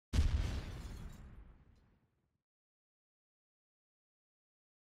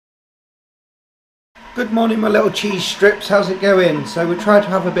Good morning, my little cheese strips. How's it going? So we tried to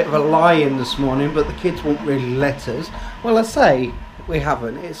have a bit of a lie-in this morning, but the kids won't really let us. Well, I say we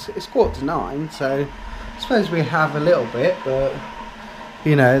haven't. It's 9:15, so I suppose we have a little bit, but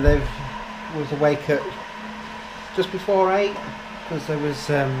you know, they was awake at just before 8 because there was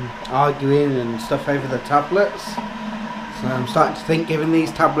arguing and stuff over the tablets. So I'm starting to think giving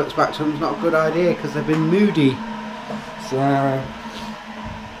these tablets back to them is not a good idea because they've been moody.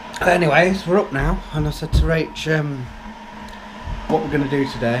 So anyways, we're up now, and I said to Rach what we're going to do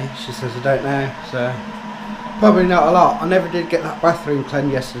today. She says I don't know, so probably not a lot. I never did get that bathroom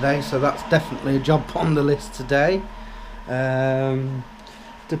cleaned yesterday, so that's definitely a job on the list today.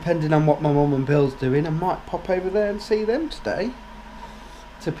 Depending on what my mum and Bill's doing, I might pop over there and see them today.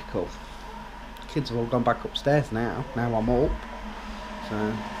 Typical. Kids have all gone back upstairs now I'm up,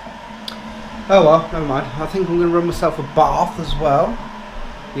 so oh well, never mind. I think I'm going to run myself a bath as well.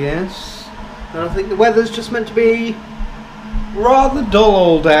 Yes, and I think the weather's just meant to be rather dull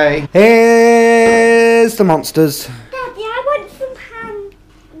all day. Here's the monsters. Daddy, I want some ham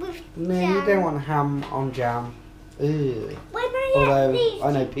with jam. No, you don't want ham on jam. Ew. Although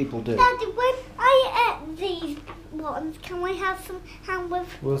I know people do. Daddy, when I eat these ones, can we have some ham with?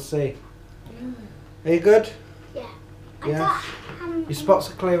 We'll see. Are you good? Yeah. Yeah. I got ham. Your spots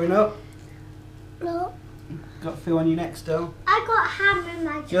are clearing up. Look. Got a few on your neck still. I got ham in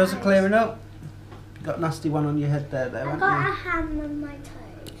my toes. Yours are clearing up. You got a nasty one on your head there, I haven't got you? a ham in my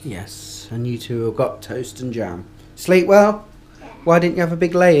toes. Yes, and you two have got toast and jam. Sleep well? Yeah. Why didn't you have a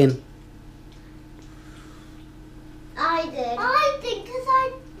big lay-in? I did. I did because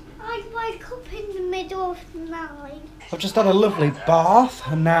I woke up in the middle of the night. I've just had a lovely bath,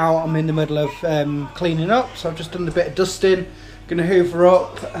 and now I'm in the middle of cleaning up. So I've just done a bit of dusting, gonna hoover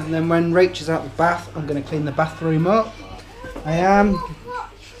up, and then when Rach is out of the bath, I'm gonna clean the bathroom up. I am.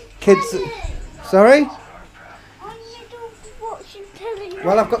 Kids, sorry?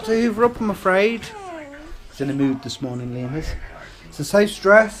 Well, I've got to hoover up, I'm afraid. He's in a mood this morning, Liam is. So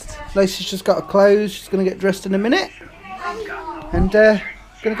stressed. Lacey's just got her clothes. She's gonna get dressed in a minute, and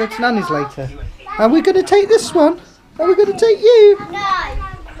gonna go to Nanny's later. Are we gonna take this one? Are we going to take you? No.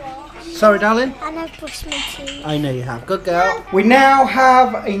 Sorry, darling. And I've brushed my teeth. I know you have. Good girl. We now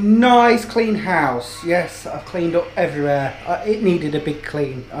have a nice clean house. Yes, I've cleaned up everywhere. It needed a big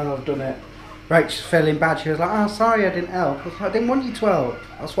clean, and I've done it. Rachel's feeling bad. She was like, oh, sorry I didn't help. I was like, I didn't want you to help.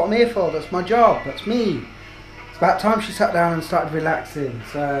 That's what I'm here for. That's my job. That's me. It's about time she sat down and started relaxing.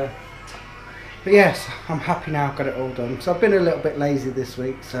 So, but yes, I'm happy now I've got it all done. So I've been a little bit lazy this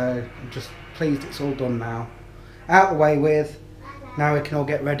week, so I'm just pleased it's all done now. Out the way with. Now we can all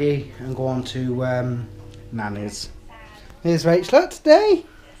get ready and go on to Nanny's. Here's Rach. Look, today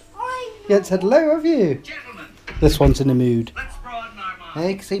you haven't said hello, have you? This one's in the mood. Hey,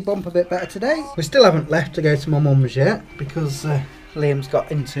 you can see Bump a bit better today. We still haven't left to go to my mum's yet because Liam's got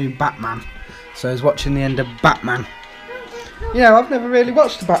into Batman, so he's watching the end of Batman. You know, I've never really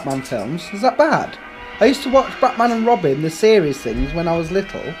watched the Batman films. Is that bad? I used to watch Batman and Robin, the series things, when I was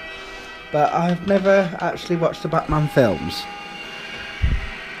little. But I've never actually watched the Batman films.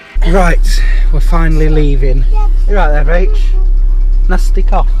 Right, we're finally leaving. You right there, Rach? Nasty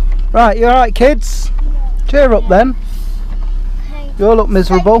cough. Right, you alright, kids? Cheer up then. You all look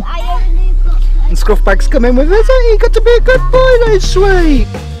miserable. And Scruffbag's coming with us, ain't he? Got to be a good boy, that's sweet.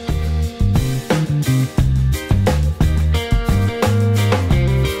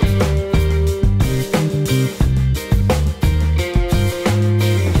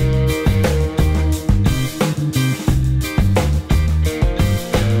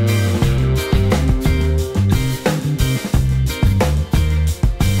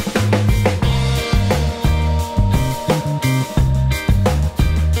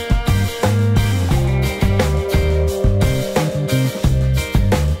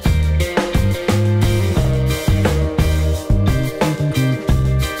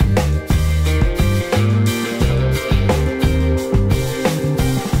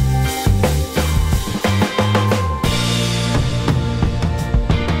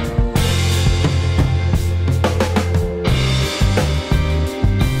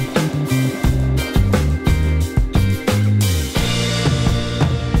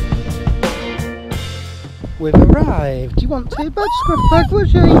 We've arrived. Do you want to, bud, Scruffbag?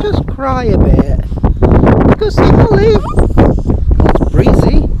 Would you? You just cry a bit. Go see Holly. It's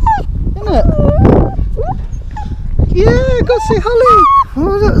breezy, isn't it? Yeah, go see Holly.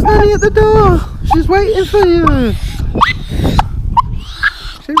 Oh, that's Nanny at the door. She's waiting for you.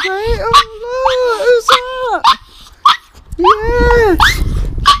 She's waiting. Oh, look, who's that? Yes.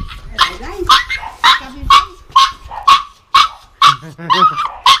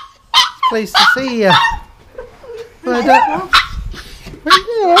 Pleased to see you. Well, get down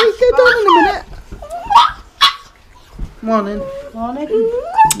in a minute. Morning. Morning.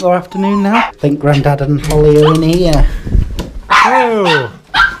 Or afternoon now. I think Grandad and Holly are in here. Oh.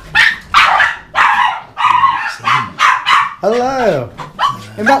 Hello.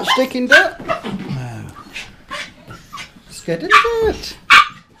 You're not sticking duck? No. It's good, isn't it?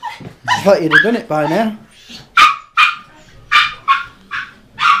 I thought you'd have done it by now.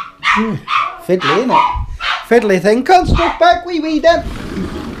 Fiddly, innit? Fiddly thing. Come stuff back, wee then.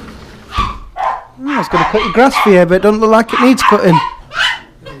 I was going to cut your grass for you, but it doesn't look like it needs cutting.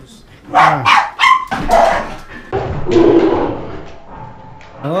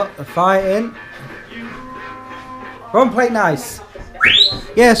 Oh, they're fighting. Go on, play nice.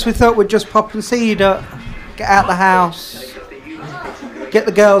 Yes, we thought we'd just pop and see you, Duck. Get out the house. Get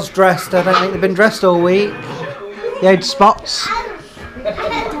the girls dressed. I don't think they've been dressed all week. You had spots.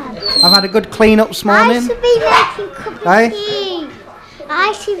 I've had a good clean up this morning. I should be making cup of tea.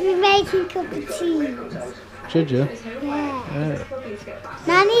 I should be making cup of tea. Should you? Yeah.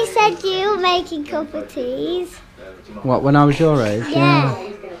 Nanny said you were making cup of teas. What, when I was your age? Yeah.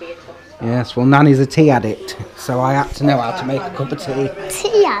 Yes, well, Nanny's a tea addict, so I had to know how to make a cup of tea.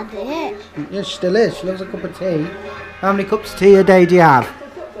 Tea addict? Yeah, she still is. She loves a cup of tea. How many cups of tea a day do you have?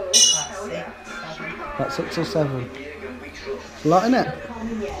 About 6 or 7. It's a lot, isn't it?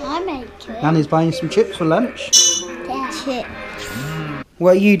 I make it. Nanny's buying some chips for lunch. Yeah. Chips.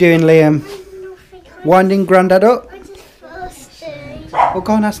 What are you doing, Liam? Winding Grandad up? I'm just thirsty. Well,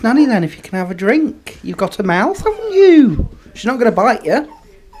 go and ask Nanny then if you can have a drink. You've got a mouth, haven't you? She's not going to bite you.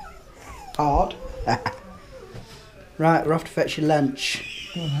 Hard. Right, we're off to fetch your lunch.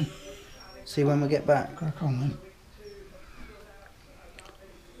 Go on then. See when we get back. Crack on then.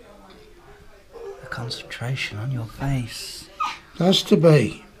 The concentration on your face. Has to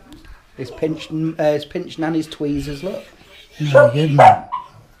be. It's pinched Nanny's tweezers, look. No, give me.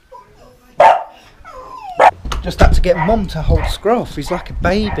 Just had to get Mum to hold Scruff. He's like a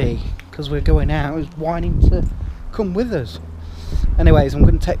baby because we're going out. He's whining to come with us. Anyways, I'm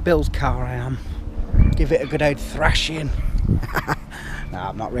going to take Bill's car. I am. Give it a good old thrashing. No,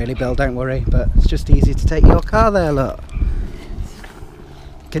 I'm not really, Bill. Don't worry. But it's just easy to take your car there. Look.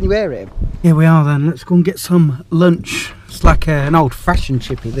 Can you hear him? Here we are then. Let's go and get some lunch. It's like an old-fashioned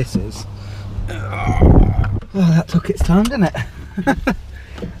chippy. This is. Oh, that took its time, didn't it?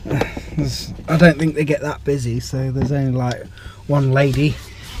 I don't think they get that busy, so there's only like one lady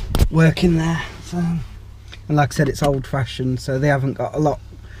working there. So, and like I said, it's old-fashioned, so they haven't got a lot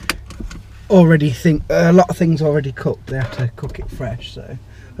of things already cooked. They have to cook it fresh, so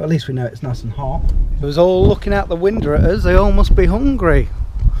but at least we know it's nice and hot. It was all looking out the window at us. They all must be hungry.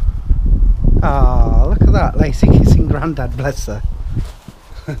 Ah, look at that, Lacey kissing Grandad, bless her.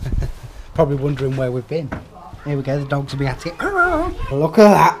 Probably wondering where we've been. Here we go, the dogs will be at it. Look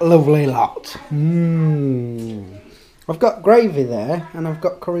at that lovely lot. I've got gravy there and I've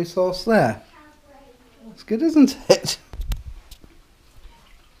got curry sauce there. It's good, isn't it?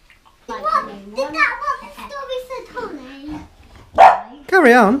 What? Did that what the story said, honey?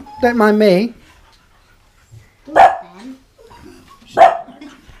 Carry on, don't mind me.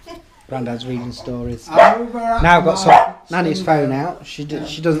 Grandad's reading stories. Now I've got some Nanny's phone out. She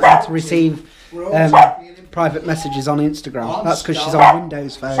doesn't have to receive private messages on Instagram. That's because she's on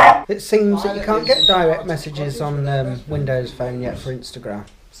Windows phone. It seems that you can't get direct messages on Windows phone yet for Instagram.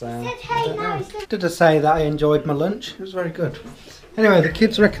 So I don't know. Did I say that I enjoyed my lunch? It was very good. Anyway, the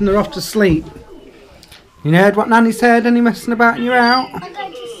kids reckon they're off to sleep. You heard what Nanny said? Any messing about and you're out? I'm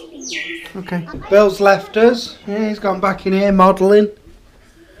going to sleep. Okay. Bill's left us. Yeah, he's gone back in here modelling.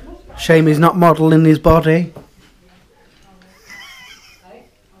 Shame he's not modelling his body.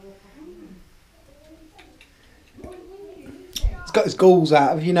 He's got his gulls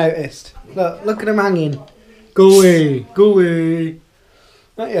out, have you noticed? Look at him hanging. Go away, go away.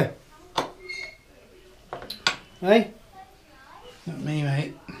 Not you? Hey? Not me,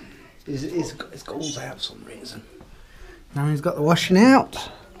 mate. He's got his gulls out for some reason. Now he's got the washing out.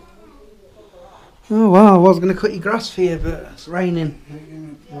 Oh wow, I was going to cut your grass for you, but it's raining.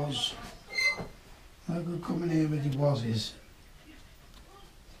 It was. No good coming here with your wazzies.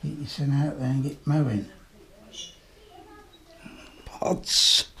 Get your son out there and get mowing.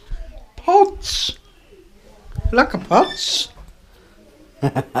 Pots. Pots. You like a pots?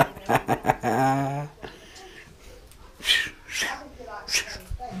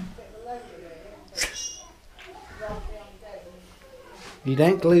 You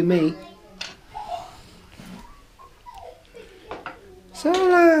don't glue me.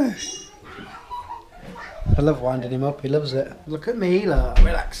 Solo. I love winding him up, he loves it. Look at me, look,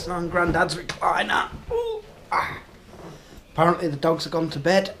 relaxing on Grandad's recliner. Ooh, ah. Apparently the dogs have gone to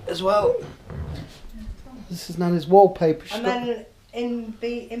bed as well. This is Nanny's wallpaper. And then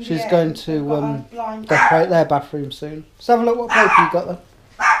She's going to decorate their bathroom soon. Let's have a look what paper you got there.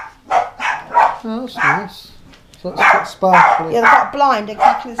 Oh, that's nice. So that's got sparkly. Yeah, they've got a blind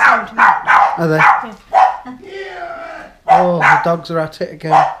exactly the same to me. Are they? Yeah. Oh, the dogs are at it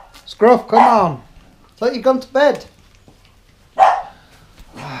again. Scruff, come on. Look, you've gone to bed.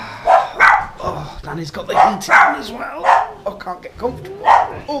 Oh, Nanny's got the heating on as well. Oh, I can't get comfortable.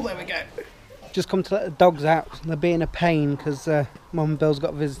 Oh, there we go. Just come to let the dogs out. They're being a pain because Mum and Bill's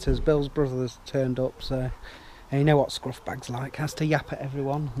got visitors. Bill's brother's turned up, so and you know what Scruff Bag's like. Has to yap at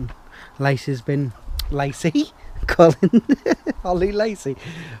everyone. And Lacey's been Lacey, calling Holly Lacey.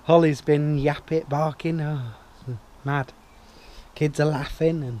 Holly's been yapping, barking. Oh, mad. Kids are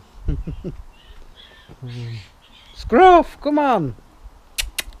laughing and Scruff, come on,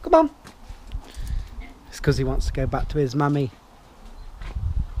 come on. It's because he wants to go back to his mummy.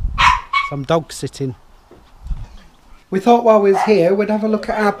 Some dog sitting. We thought while we was here we'd have a look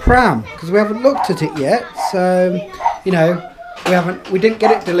at our pram because we haven't looked at it yet. So, you know, we didn't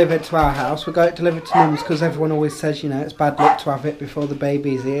get it delivered to our house. We got it delivered to Mum's because everyone always says, you know, it's bad luck to have it before the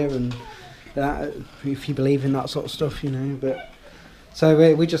baby's here, and that, if you believe in that sort of stuff, you know. But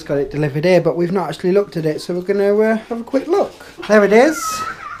so we just got it delivered here, but we've not actually looked at it. So we're going to have a quick look. There it is.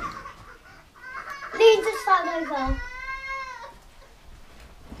 Lean just fell over.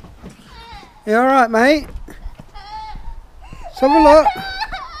 You alright, mate? Let's have a look.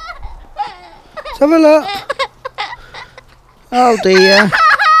 Let's have a look. Oh dear.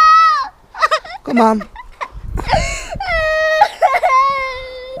 Come on.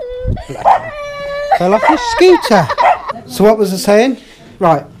 Fell off his scooter. So what was I saying?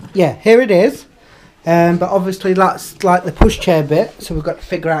 Right, yeah, here it is. But obviously that's like the pushchair bit, so we've got to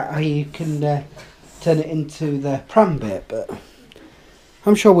figure out how you can turn it into the pram bit, but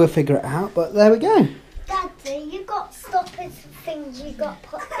I'm sure we'll figure it out, but there we go. Daddy, you got stoppers for things, you got to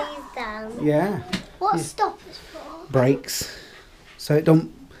put these down. Yeah. What's stoppers for? Brakes, so it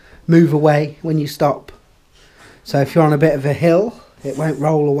don't move away when you stop. So if you're on a bit of a hill, it won't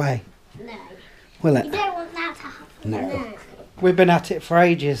roll away. No. Will it? You don't want that to happen. No. We've been at it for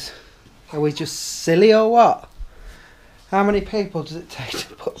ages. Are we just silly or what? How many people does it take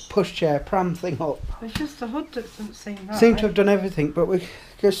to put a pushchair pram thing up? It's just the hood that doesn't seem right. Seem to have done everything, but we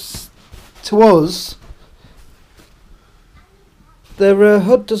just, to us, the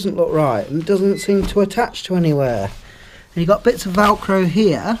hood doesn't look right and doesn't seem to attach to anywhere. And you've got bits of Velcro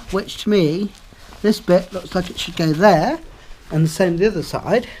here, which to me, this bit looks like it should go there, and the same the other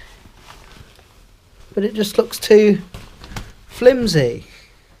side. But it just looks too flimsy.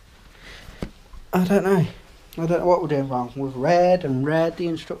 I don't know. I don't know what we're doing wrong. We've read the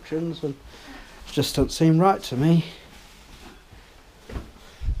instructions and it just don't seem right to me.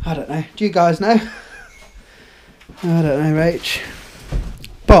 I don't know. Do you guys know? I don't know, Rach.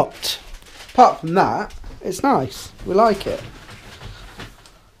 But apart from that, it's nice. We like it.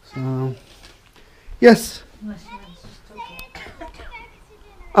 So, yes.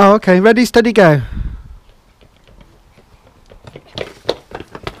 Oh, okay. Ready, steady, go.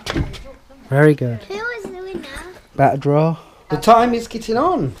 Very good. Who is the winner? About to draw. The time is getting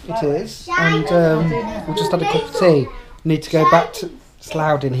on, it is, and we've just had a cup of tea. We need to go back to, it's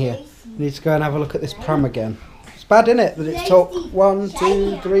loud in here, we need to go and have a look at this pram again. It's bad, isn't it, that it took 1,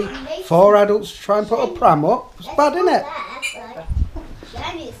 2, 3, 4 adults to try and put a pram up. It's bad, isn't it?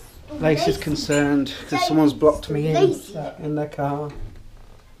 Lacey's concerned because someone's blocked me in their car.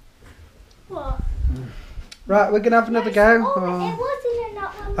 What? Right, we're going to have another go.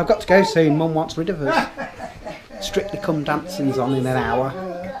 I've got to go soon, Mum wants rid of us. Strictly Come Dancing's on in an hour.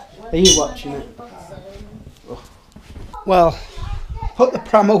 Are you watching it? Oh. Well, put the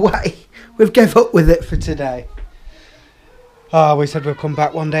pram away. We've gave up with it for today. Oh, we said we'll come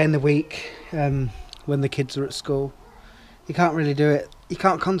back one day in the week when the kids are at school. You can't really do it. You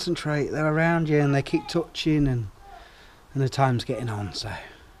can't concentrate. They're around you and they keep touching and the time's getting on, so.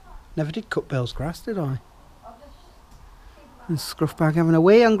 Never did cut Bill's grass, did I? And Scruff Bag having a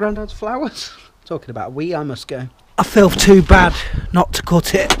wee on Grandad's flowers. Talking about a wee, I must go. I feel too bad not to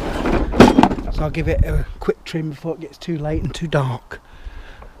cut it. So I'll give it a quick trim before it gets too late and too dark.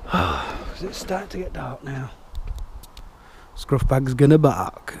 Because it's starting to get dark now. Scruff Bag's gonna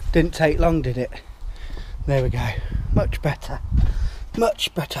bark. Didn't take long, did it? There we go. Much better.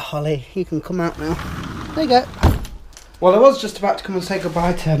 Much better, Holly. You can come out now. There you go. Well, I was just about to come and say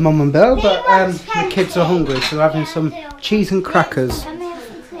goodbye to Mum and Bill, but the kids are hungry, so they're having some cheese and crackers.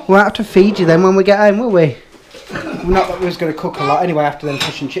 We'll have to feed you then when we get home, will we? Not that we was going to cook a lot anyway after them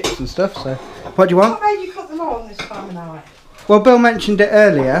fish and chips and stuff, so... What do you want? What made you cut them all this time of night? Well, Bill mentioned it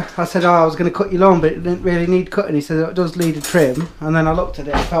earlier. I said, oh, I was going to cut your lawn, but it didn't really need cutting. He said, oh, it does need a trim. And then I looked at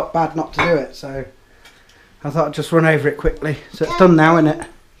it, I felt bad not to do it, so... I thought I'd just run over it quickly. So it's done now, isn't it?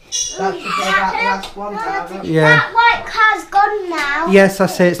 That should be about the last one, David. Yeah. That white car's gone now. Yes, I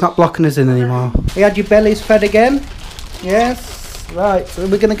see. It's not blocking us in anymore. You had your bellies fed again? Yes. Right. So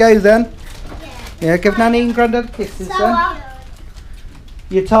we're going to go then. Yeah. Give Nanny and Grandad kisses then.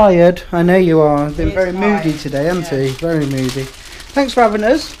 You're tired. I know you are. You've been very moody today, haven't you? Very moody. Thanks for having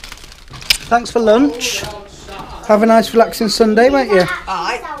us. Thanks for lunch. Have a nice relaxing Sunday, won't you?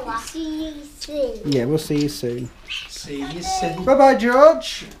 See you soon. Yeah, we'll see you soon. See you soon. Bye bye,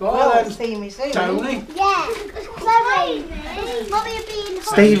 George. Bye. See me soon. Tony. Yeah. Chloe. Mummy will be in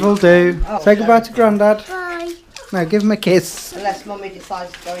Steve will do. Oh, Say goodbye to Grandad. Bye. No, give him a kiss. Unless Mummy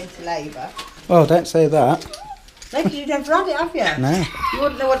decides to go into labour. Oh, don't say that. No, because you've never had it, have you? No. You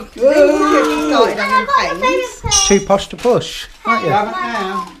wouldn't know what it could be if you started And I've having got the pains. favourite Too posh to push, aren't you? Have it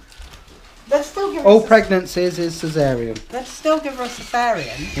now. They'd still give All us pregnancies is cesarean, they'd still give her a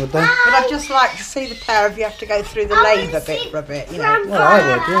cesarean. would they? But I'd just like to see the pair of you have to go through the labour bit for a bit, you know. Well, I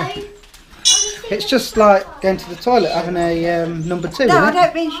would, yeah. It's just like going to the toilet, having a number 2, No, I isn't it?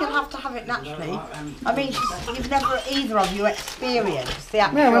 don't mean she'll have to have it naturally. I mean, you've never, either of you, experienced the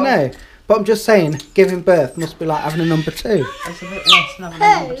actual... No, I know. But I'm just saying, giving birth must be like having a number 2. It's a bit less than having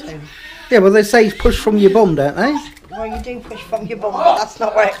a number 2. Yeah, well, they say push from your bum, don't they? Well, you do push from your bum, but that's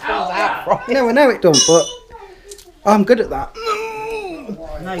not where it comes out from. No, I know it don't, but I'm good at that.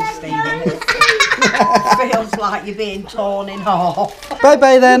 No, Stephen. It feels like you're being torn in half.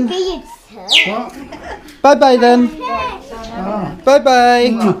 Bye-bye then. What? Bye-bye then. Ah.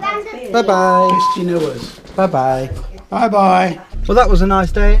 Bye-bye. Bye-bye. Kissed your nose. Bye-bye. Bye bye. Well, that was a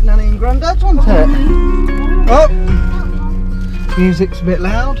nice day at Nanny and Grandad's, wasn't it? Oh! Music's a bit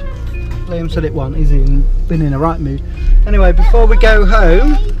loud. Liam said it wasn't. He's been in a right mood. Anyway, before we go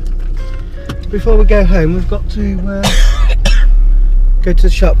home, we've got to go to the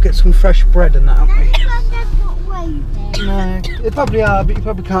shop, get some fresh bread and that, haven't we? No, they probably are, but you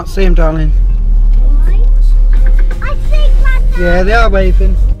probably can't see them, darling. I think Grandad. Yeah, they are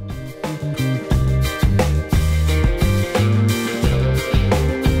waving.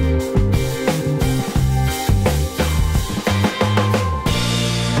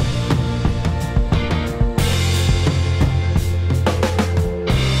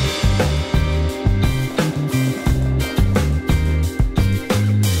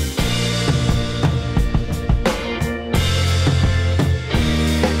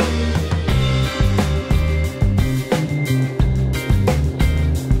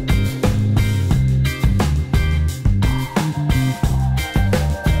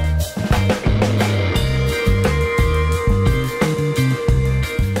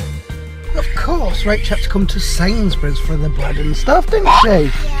 Rach had to come to Sainsbury's for the bread and stuff, didn't she?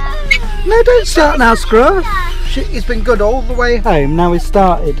 Yeah. No, don't start now, Scruff. He's been good all the way home, now he's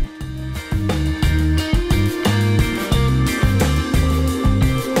started.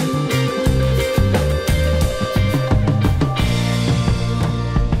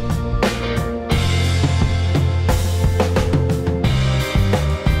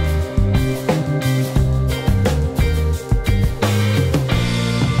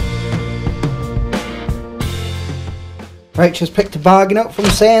 Rachel's picked a bargain up from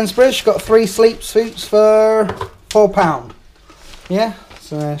Sainsbury's. She got 3 sleep suits for £4. Yeah,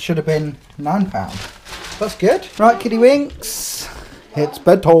 so should have been £9. That's good. Right, Kitty Winks, it's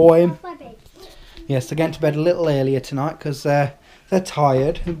bedtime. Yes, they're going to bed a little earlier tonight because they're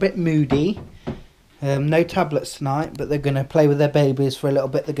tired, a bit moody. No tablets tonight, but they're going to play with their babies for a little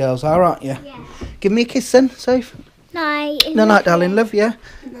bit, the girls are, aren't you? Yeah. Give me a kiss then, Soph. Night. Night, darling, love you.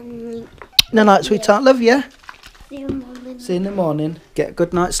 Night, sweetheart, love you. See you in the morning. See you in the morning. Get a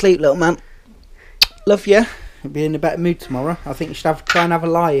good night's sleep, little man. Love you. You'll be in a better mood tomorrow. I think you should try and have a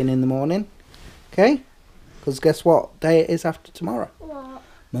lie-in in the morning. Okay? Because guess what day it is after tomorrow? What?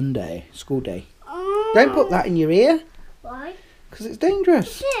 Monday. School day. Don't put that in your ear. Why? Because it's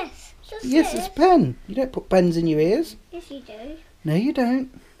dangerous. Yes. Just Yes, this. it's a pen. You don't put pens in your ears. Yes, you do. No, you don't.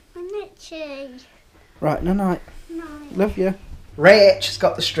 I'm itchy. Right, no night. Night. Love you. Rach has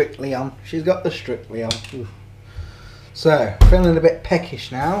got the Strictly on. She's got the Strictly on. Ooh. So, feeling a bit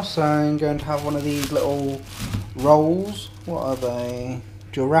peckish now, so I'm going to have one of these little rolls. What are they?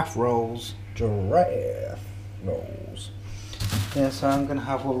 Giraffe rolls. Giraffe rolls. Yeah, so I'm going to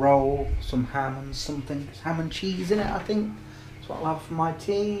have a roll, some ham and something. There's ham and cheese in it, I think. That's what I'll have for my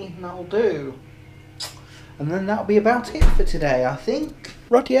tea, and that'll do. And then that'll be about it for today, I think.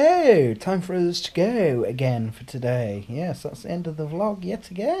 Rightio, time for us to go again for today. Yes, that's the end of the vlog yet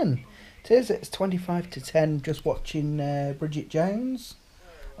again. It is, it's 25 to 10 just watching Bridget Jones.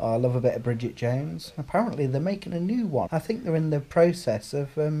 Oh, I love a bit of Bridget Jones. Apparently they're making a new one. I think they're in the process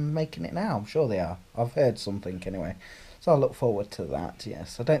of making it now. I'm sure they are. I've heard something anyway. So I look forward to that,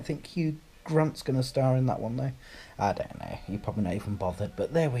 yes. I don't think Hugh Grant's going to star in that one though. I don't know. You're probably not even bothered.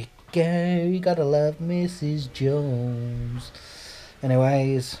 But there we go. You gotta love Mrs. Jones.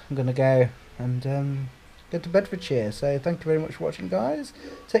 Anyways, I'm going to go and go to Bedfordshire. So thank you very much for watching, guys.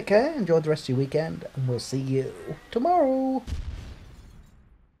 Take care. Enjoy the rest of your weekend. And we'll see you tomorrow.